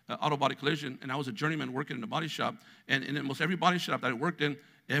 auto body collision, and I was a journeyman working in a body shop. And in almost every body shop that I worked in,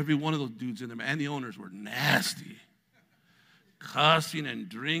 every one of those dudes in there, and the owners were nasty. Cussing and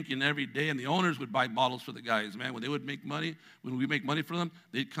drinking every day, and the owners would buy bottles for the guys, man. When they would make money, when we make money for them,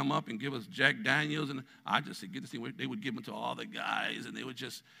 they'd come up and give us Jack Daniels, and I just said, get this thing. They would give them to all the guys, and they would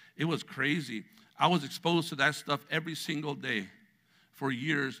just, it was crazy. I was exposed to that stuff every single day for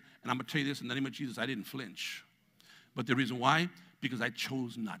years, and I'm going to tell you this, in the name of Jesus, I didn't flinch. But the reason why? Because I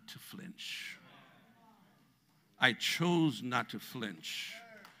chose not to flinch. I chose not to flinch.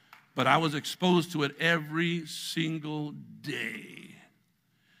 But I was exposed to it every single day.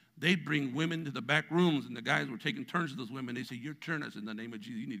 They'd bring women to the back rooms, and the guys were taking turns with those women. They say, your turn. I said, in the name of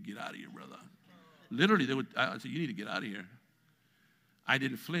Jesus, you need to get out of here, brother. Literally, I said, you need to get out of here. I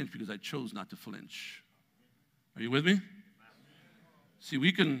didn't flinch because I chose not to flinch. Are you with me? See,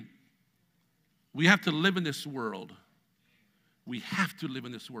 we have to live in this world. We have to live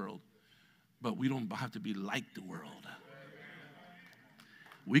in this world, but we don't have to be like the world.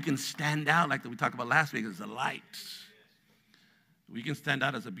 We can stand out like we talked about last week as a light. We can stand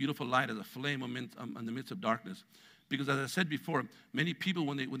out as a beautiful light, as a flame in the midst of darkness. Because as I said before, many people,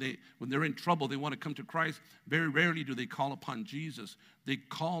 when they're in trouble, they want to come to Christ. Very rarely do they call upon Jesus. They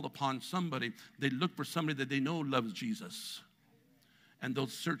call upon somebody. They look for somebody that they know loves Jesus. And they'll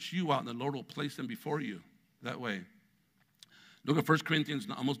search you out, and the Lord will place them before you that way. Look at 1 Corinthians,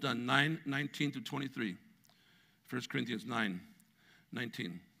 almost done, 9:19 to 23. 1 Corinthians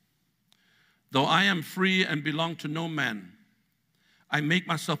 9:19. Though I am free and belong to no man, I make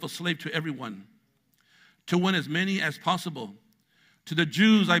myself a slave to everyone, to win as many as possible. To the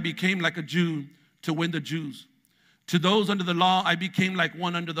Jews I became like a Jew to win the Jews. To those under the law I became like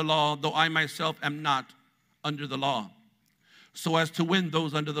one under the law, though I myself am not under the law, so as to win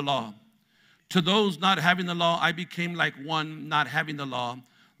those under the law. To those not having the law I became like one not having the law,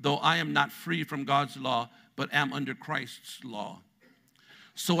 though I am not free from God's law, but am under Christ's law,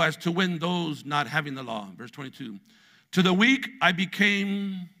 so as to win those not having the law. Verse 22. To the weak I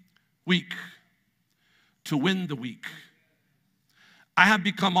became weak, to win the weak. I have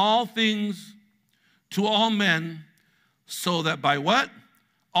become all things to all men, so that by what?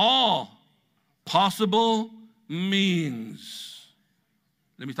 All possible means.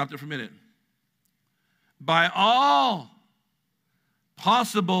 Let me stop there for a minute. By all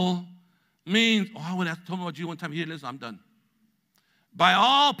possible means. Oh, I went to tell him about you one time. He didn't listen. I'm done. By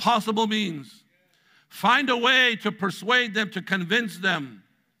all possible means. Find a way to persuade them, to convince them.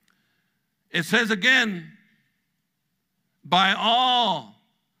 It says again, by all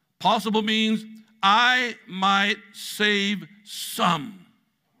possible means, I might save some.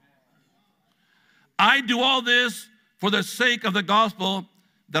 I do all this for the sake of the gospel,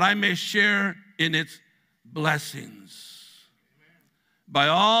 that I may share in its blessings. by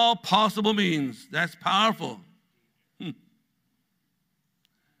all possible means. That's powerful. In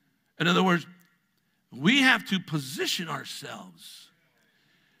other words, we have to position ourselves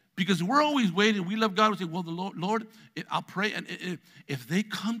because we're always waiting. We love God. We say, well, the Lord, I'll pray. And if they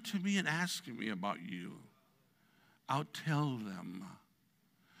come to me and ask me about you, I'll tell them.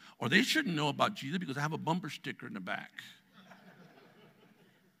 Or they shouldn't know about Jesus because I have a bumper sticker in the back.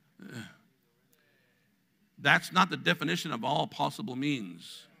 That's not the definition of all possible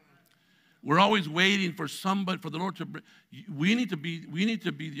means. We're always waiting for somebody, for the Lord to bring. We need to be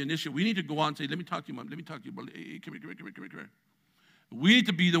the initiative. We need to go on and say, let me talk to you, Mom. Let me talk to you, brother. Hey, come here. We need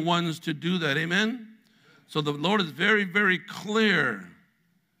to be the ones to do that. Amen? So the Lord is very, very clear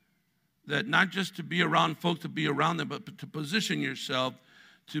that not just to be around folks, to be around them, but to position yourself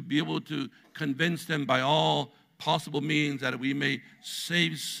to be able to convince them by all possible means that we may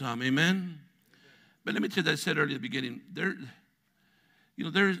save some. Amen? But let me tell you, as I said earlier at the beginning, there's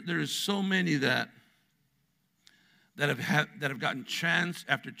so many that have gotten chance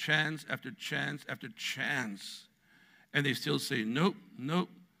after chance after chance after chance, and they still say nope, nope,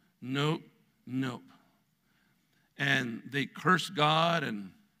 nope, nope, and they curse God, and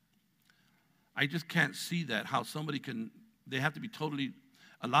I just can't see that how somebody can. They have to be totally.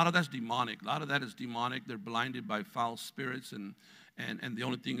 A lot of that's demonic. A lot of that is demonic. They're blinded by foul spirits, and the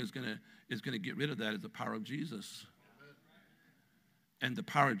only thing is gonna get rid of that is the power of Jesus. And the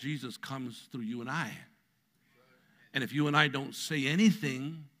power of Jesus comes through you and I. And if you and I don't say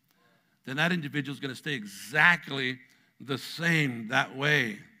anything, then that individual is going to stay exactly the same that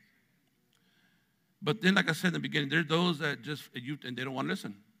way. But then, like I said in the beginning, there are those that and they don't want to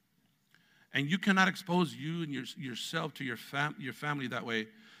listen. And you cannot expose you and yourself to your family that way,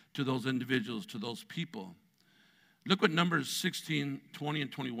 to those individuals, to those people. Look what Numbers 16, 20,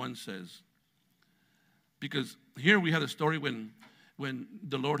 and 21 says. Because here we have the story when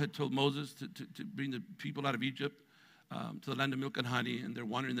the Lord had told Moses to bring the people out of Egypt to the land of milk and honey, and they're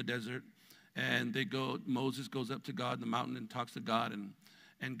wandering in the desert, and Moses goes up to God in the mountain and talks to God,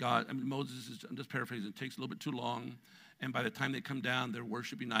 and God, Moses, I'm just paraphrasing, it takes a little bit too long, and by the time they come down, they're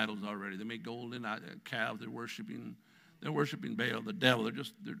worshiping idols already. They make golden calves, they're worshiping Baal, the devil,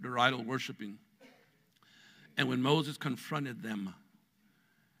 they're idol worshiping. And when Moses confronted them,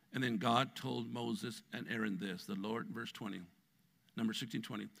 and then God told Moses and Aaron this, the Lord, verse 20, Number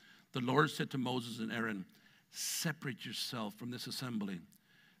 16:20. The Lord said to Moses and Aaron, separate yourself from this assembly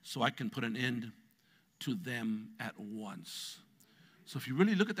so I can put an end to them at once. So if you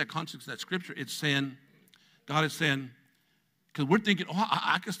really look at that context of that scripture, it's saying, God is saying, because we're thinking,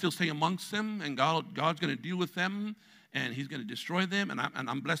 I can still stay amongst them, and God's going to deal with them, and he's going to destroy them, and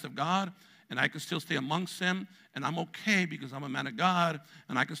I'm blessed of God, and I can still stay amongst them, and I'm okay because I'm a man of God,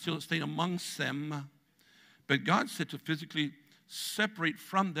 and I can still stay amongst them. But God said to physically separate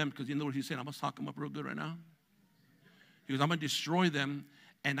from them, because you know what he's saying, I'm going to sock them up real good right now. He goes, I'm going to destroy them,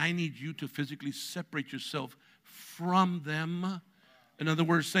 and I need you to physically separate yourself from them. In other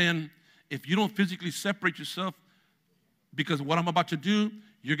words, saying, if you don't physically separate yourself because of what I'm about to do,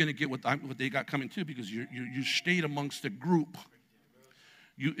 you're going to get what they got coming too, because you stayed amongst the group.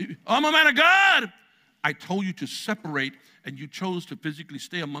 I'm a man of God. I told you to separate, and you chose to physically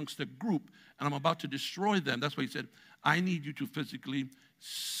stay amongst the group, and I'm about to destroy them. That's why he said, I need you to physically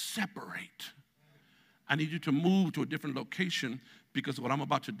separate. I need you to move to a different location because of what I'm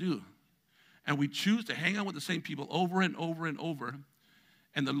about to do. And we choose to hang out with the same people over and over and over,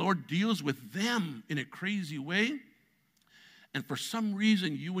 and the Lord deals with them in a crazy way, and for some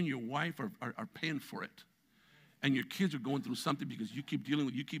reason, you and your wife are paying for it, and your kids are going through something because you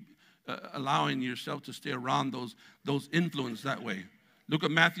keep allowing yourself to stay around those influences that way. Look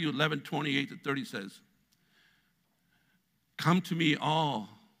at Matthew 11:28-30 says, come to me all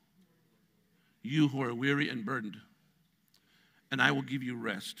you who are weary and burdened, and I will give you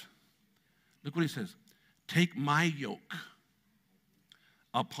rest. Look what he says. Take my yoke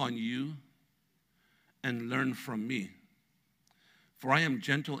upon you and learn from me, for I am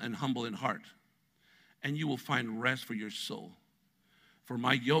gentle and humble in heart, and you will find rest for your soul. For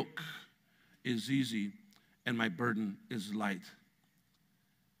my yoke is easy and my burden is light.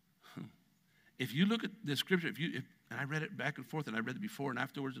 If you look at the scripture, and I read it back and forth, and I read it before and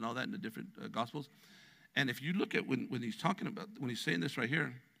afterwards and all that in the different Gospels, and if you look at when he's talking about, when he's saying this right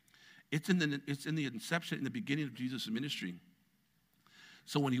here, it's in the inception, in the beginning of Jesus' ministry.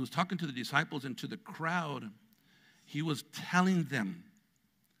 So when he was talking to the disciples and to the crowd, he was telling them,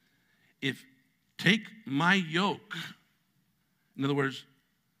 take my yoke, in other words,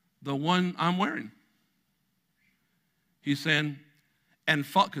 the one I'm wearing. He's saying, and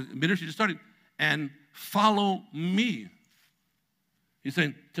follow, because ministry just started, and follow me. He's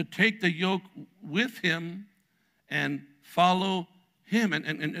saying to take the yoke with him and follow him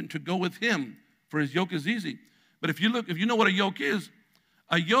and to go with him, for his yoke is easy. But if you know what a yoke is,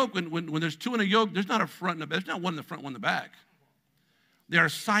 a yoke, when there's two in a yoke, there's not a front and a back. There's not one in the front, one in the back. They are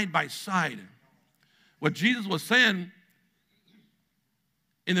side by side. What Jesus was saying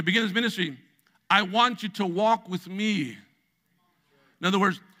in the beginning of his ministry, I want you to walk with me. In other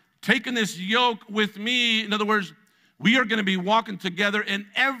words, taking this yoke with me, in other words, we are going to be walking together, and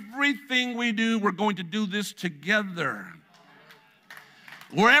everything we do, we're going to do this together.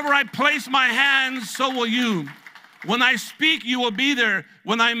 Wherever I place my hands, so will you. When I speak, you will be there.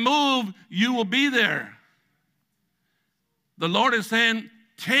 When I move, you will be there. The Lord is saying,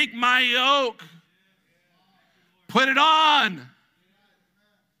 take my yoke. Put it on.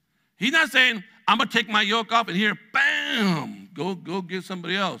 He's not saying, I'm going to take my yoke off and here, bam, go get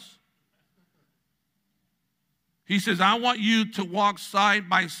somebody else. He says, I want you to walk side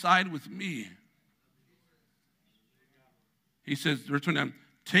by side with me. He says, verse 29,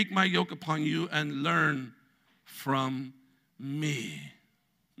 take my yoke upon you and learn from me.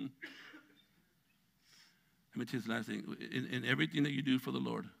 Let me tell you the last thing. In everything that you do for the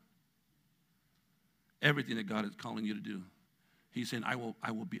Lord, everything that God is calling you to do, he's saying, I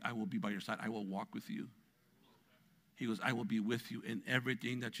will be by your side. I will walk with you. He goes, I will be with you in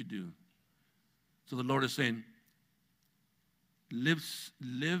everything that you do. So the Lord is saying,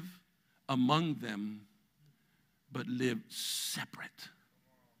 live among them, but live separate.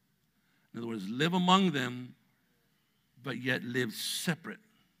 In other words, live among them, but yet live separate.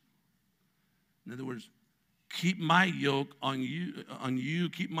 In other words, keep my yoke on you,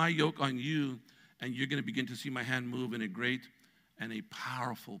 keep my yoke on you, and you're going to begin to see my hand move in a great and a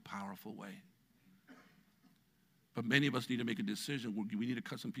powerful, powerful way. But many of us need to make a decision. We need to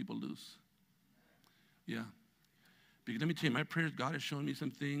cut some people loose. Yeah. Because let me tell you, my prayers, God has shown me some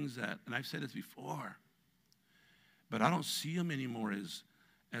things that, and I've said this before, but I don't see them anymore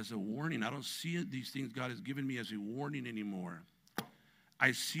as a warning. I don't see these things God has given me as a warning anymore.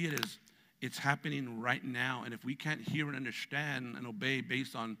 I see it as it's happening right now. And if we can't hear and understand and obey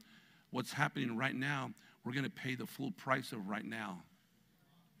based on what's happening right now, we're going to pay the full price of right now.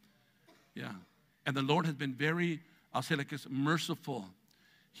 Yeah. And the Lord has been very, I'll say like this, merciful.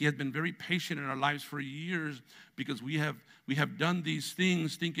 He has been very patient in our lives for years because we have done these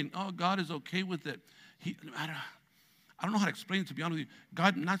things thinking, oh, God is okay with it. I don't know how to explain it, to be honest with you.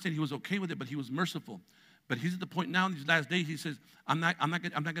 God, not saying he was okay with it, but he was merciful. But he's at the point now in these last days, he says, I'm not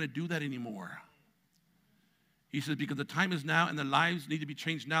going to do that anymore. He says, because the time is now and the lives need to be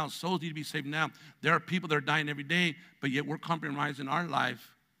changed now. Souls need to be saved now. There are people that are dying every day, but yet we're compromising our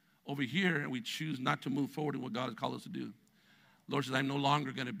life over here, and we choose not to move forward in what God has called us to do. The Lord says, I'm no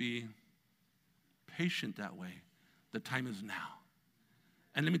longer going to be patient that way. The time is now.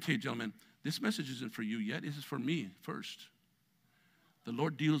 And let me tell you, gentlemen, this message isn't for you yet. This is for me first. The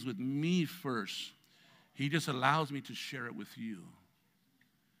Lord deals with me first. He just allows me to share it with you.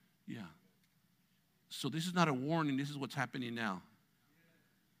 Yeah. So this is not a warning. This is what's happening now.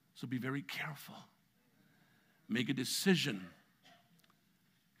 So be very careful. Make a decision.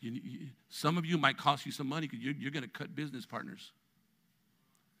 Some of you might cost you some money because you're going to cut business partners.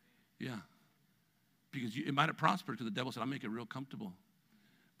 Yeah. Because it might have prospered because the devil said, I'll make it real comfortable.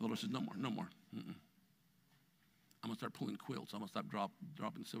 The Lord says, no more. I'm going to start pulling quilts. I'm going to stop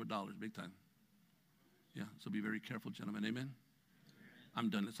dropping silver dollars big time. Yeah, so be very careful, gentlemen. Amen? I'm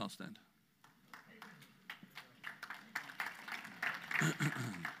done. Let's all stand.